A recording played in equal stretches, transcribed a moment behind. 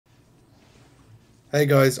Hey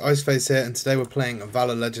guys, Iceface here, and today we're playing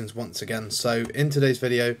Valor Legends once again. So in today's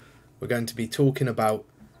video we're going to be talking about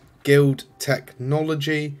guild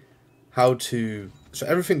technology, so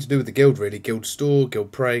everything to do with the guild really, guild store,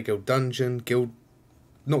 guild prey, guild dungeon,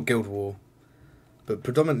 not guild war, but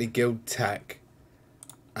predominantly guild tech.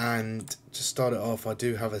 And to start it off, I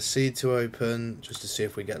do have a seed to open just to see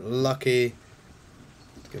if we get lucky.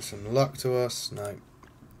 Give some luck to us. No,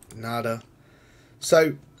 nada.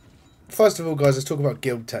 So first of all, guys, let's talk about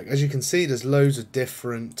guild tech. As you can see, there's loads of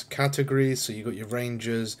different categories. So you've got your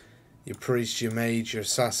rangers, your priests, your mage, your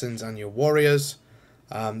assassins, and your warriors.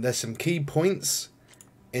 There's some key points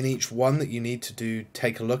in each one that you need to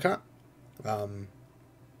take a look at. And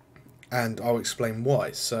I'll explain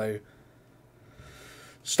why. So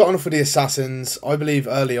starting off with the assassins, I believe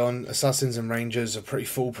early on, assassins and rangers are pretty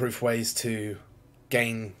foolproof ways to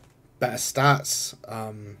gain better stats.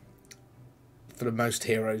 For the most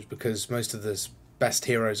heroes, because most of the best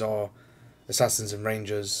heroes are assassins and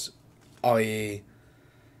rangers, i.e.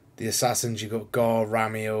 the assassins you got Gar,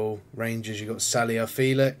 Ramiel, rangers you got Celia,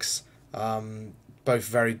 Felix, both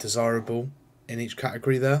very desirable in each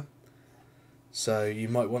category there, so you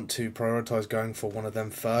might want to prioritize going for one of them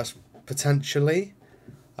first potentially.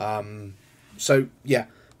 So yeah,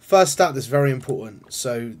 first stat that's very important,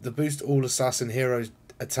 so the boost all assassin heroes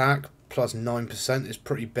attack plus 9% is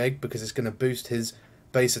pretty big, because it's going to boost his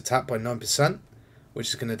base attack by 9%, which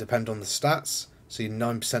is going to depend on the stats. So you're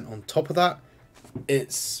 9% on top of that.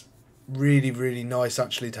 It's really nice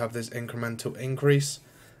actually to have this incremental increase,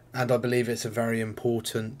 and I believe it's a very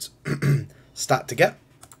important stat to get.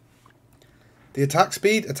 The attack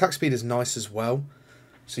speed is nice as well,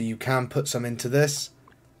 so you can put some into this,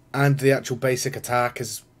 and the actual basic attack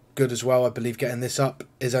is good as well. I believe getting this up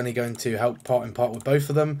is only going to help part with both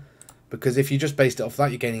of them, because if you just based it off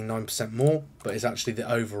that, you're gaining 9% more, but it's actually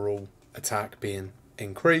the overall attack being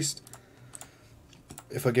increased.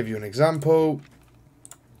 If I give you an example,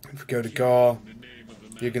 if we go to Gar,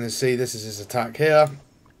 you're going to see this is his attack here,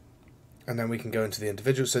 and then we can go into the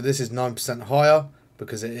individual. So this is 9% higher,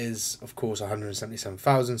 because it is, of course,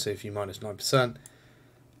 177,000, so if you minus 9%,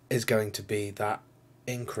 is going to be that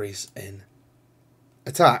increase in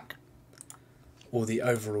attack, or the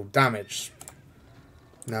overall damage.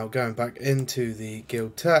 Now going back into the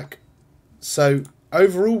guild tech, so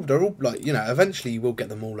overall they're all like, eventually you will get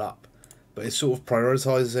them all up, but it's sort of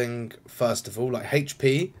prioritizing first of all. Like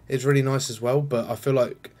HP is really nice as well, but I feel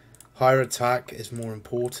like higher attack is more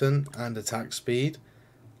important, and attack speed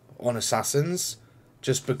on assassins,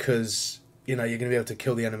 just because you're going to be able to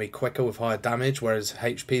kill the enemy quicker with higher damage, whereas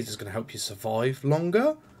HP is just going to help you survive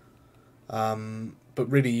longer. But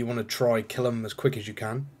really you want to try kill them as quick as you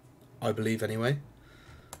can, I believe anyway.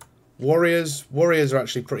 Warriors are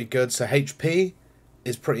actually pretty good, so HP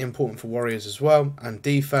is pretty important for warriors as well, and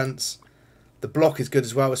defense. The block is good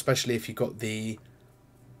as well, especially if you got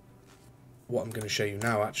what I'm going to show you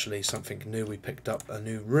now, actually, something new. We picked up a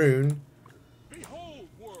new rune.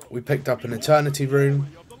 We picked up an eternity rune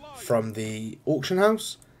from the auction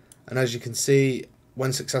house, and as you can see,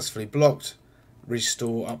 when successfully blocked,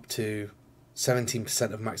 restore up to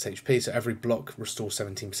 17% of max HP, so every block restores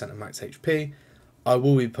 17% of max HP. I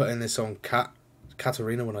will be putting this on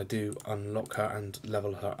Katarina when I do unlock her and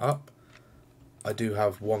level her up. I do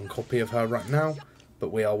have one copy of her right now,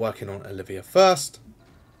 but we are working on Olivia first.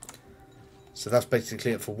 So that's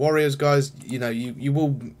basically it for warriors, guys. You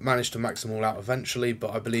will manage to max them all out eventually,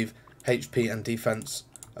 but I believe HP and defense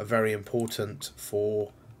are very important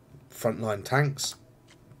for frontline tanks.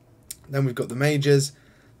 Then we've got the mages.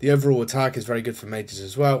 The overall attack is very good for mages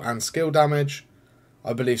as well, and skill damage.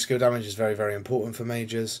 I believe skill damage is very important for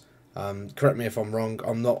mages. Correct me if I'm wrong.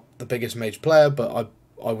 I'm not the biggest mage player, but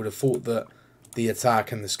I would have thought that the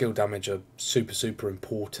attack and the skill damage are super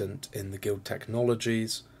important in the guild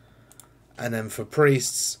technologies. And then for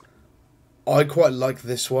priests, I quite like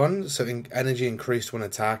this one. So energy increased when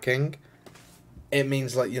attacking. It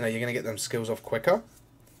means like you're going to get them skills off quicker,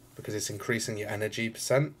 because it's increasing your energy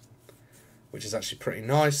percent, which is actually pretty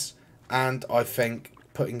nice. And I think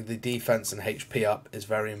putting the defense and HP up is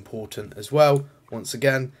very important as well, once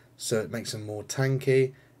again, so it makes them more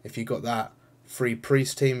tanky. If you got that free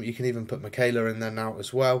priest team, you can even put Michaela in there now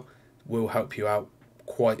as well, will help you out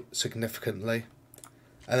quite significantly.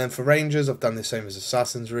 And then for rangers, I've done the same as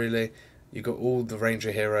assassins really. You got all the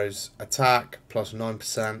ranger heroes attack plus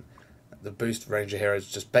 9%. The boost ranger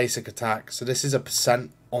heroes just basic attack, so this is a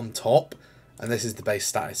percent on top, and this is the base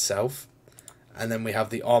stat itself. And then we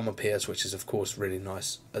have the armor pierce, which is of course really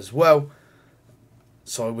nice as well.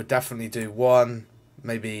 So I would definitely do 1,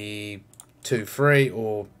 maybe 2 free,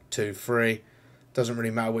 or 2 free, Doesn't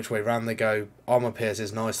really matter which way round they go. Armor pierce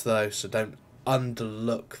is nice though, so don't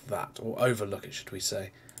underlook that, or overlook it should we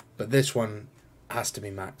say. But this one has to be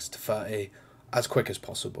maxed to 30 as quick as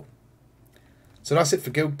possible. So that's it for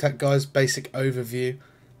guild tech, guys. Basic overview.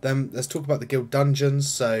 Then let's talk about the guild dungeons.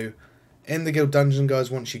 So in the guild dungeon, guys,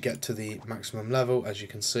 once you get to the maximum level, as you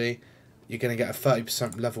can see, you're going to get a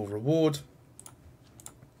 30% level reward.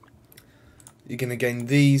 You're going to gain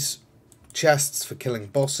these chests for killing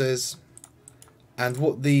bosses. And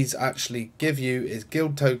what these actually give you is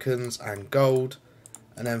guild tokens and gold.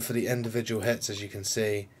 And then for the individual hits, as you can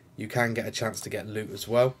see, you can get a chance to get loot as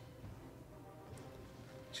well.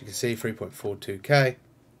 As you can see, 3.42k.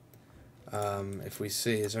 If we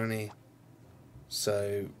see, is there any...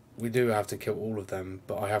 So we do have to kill all of them,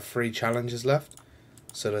 but I have 3 challenges left.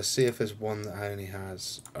 So let's see if there's one that only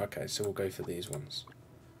has... Okay, so we'll go for these ones.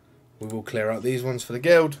 We will clear out these ones for the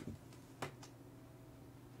guild.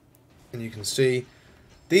 And you can see,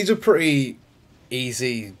 these are pretty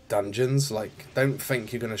easy dungeons. Like, don't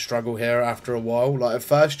think you're going to struggle here after a while. Like, at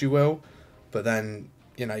first you will, but then,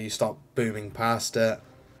 you know, you start booming past it,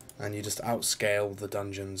 and you just outscale the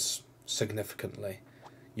dungeons significantly.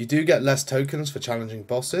 You do get less tokens for challenging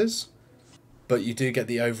bosses, but you do get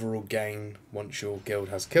the overall gain once your guild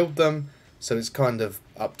has killed them. So it's kind of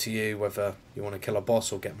up to you whether you want to kill a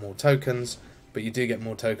boss or get more tokens, but you do get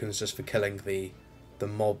more tokens just for killing the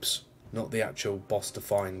mobs, not the actual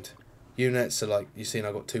boss-defined units. So like you've seen,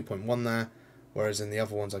 I got 2.1 there, whereas in the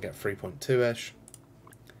other ones I get 3.2-ish.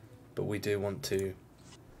 But we do want to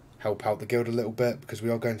help out the guild a little bit, because we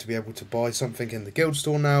are going to be able to buy something in the guild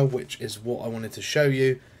store now, which is what I wanted to show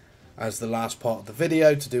you as the last part of the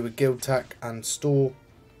video, to do with guild tech and store.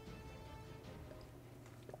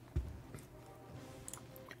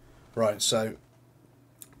 Right, so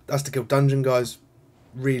that's the guild dungeon, guys.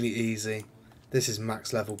 Really easy. This is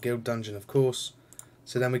max level guild dungeon, of course.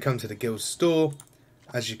 So then we come to the guild store.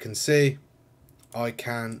 As you can see, I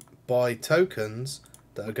can buy tokens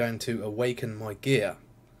that are going to awaken my gear.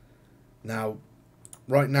 Now,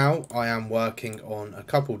 right now, I am working on a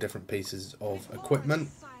couple different pieces of equipment.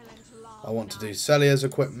 I want to do Celia's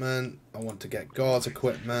equipment. I want to get Guard's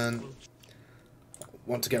equipment. I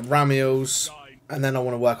want to get Ramiel's. And then I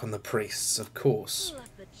want to work on the priests, of course.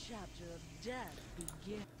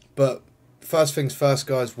 But first things first,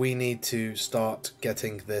 guys, we need to start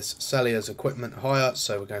getting this Celia's equipment higher.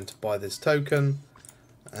 So we're going to buy this token.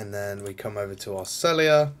 And then we come over to our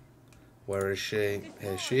Celia. Where is she?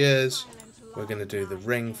 Here she is. We're going to do the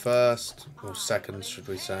ring first, or second, should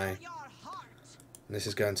we say. And this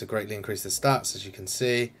is going to greatly increase the stats, as you can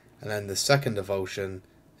see. And then the second evulsion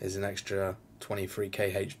is an extra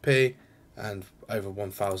 23k HP and over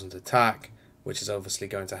 1000 attack, which is obviously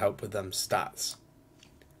going to help with them stats.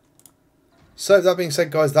 So that being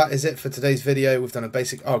said, guys, that is it for today's video. We've done a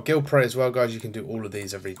basic guild pro as well, guys. You can do all of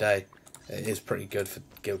these every day. It is pretty good for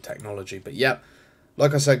guild technology. But yeah,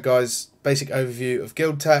 like I said, guys, basic overview of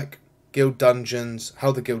guild tech, guild dungeons,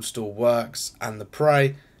 how the guild store works, and the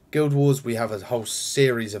prey. Guild Wars, we have a whole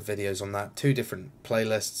series of videos on that. 2 different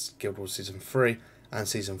playlists, Guild Wars Season 3 and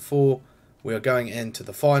Season 4. We are going into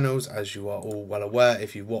the finals, as you are all well aware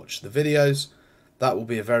if you watch the videos. That will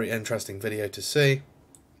be a very interesting video to see.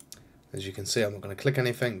 As you can see, I'm not going to click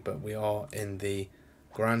anything, but we are in the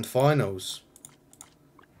grand finals.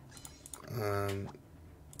 Well,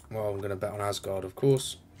 I'm going to bet on Asgard, of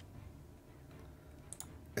course.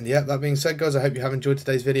 And yeah, that being said, guys, I hope you have enjoyed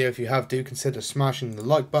today's video. If you have, do consider smashing the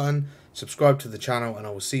like button, subscribe to the channel, and I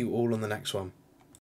will see you all on the next one.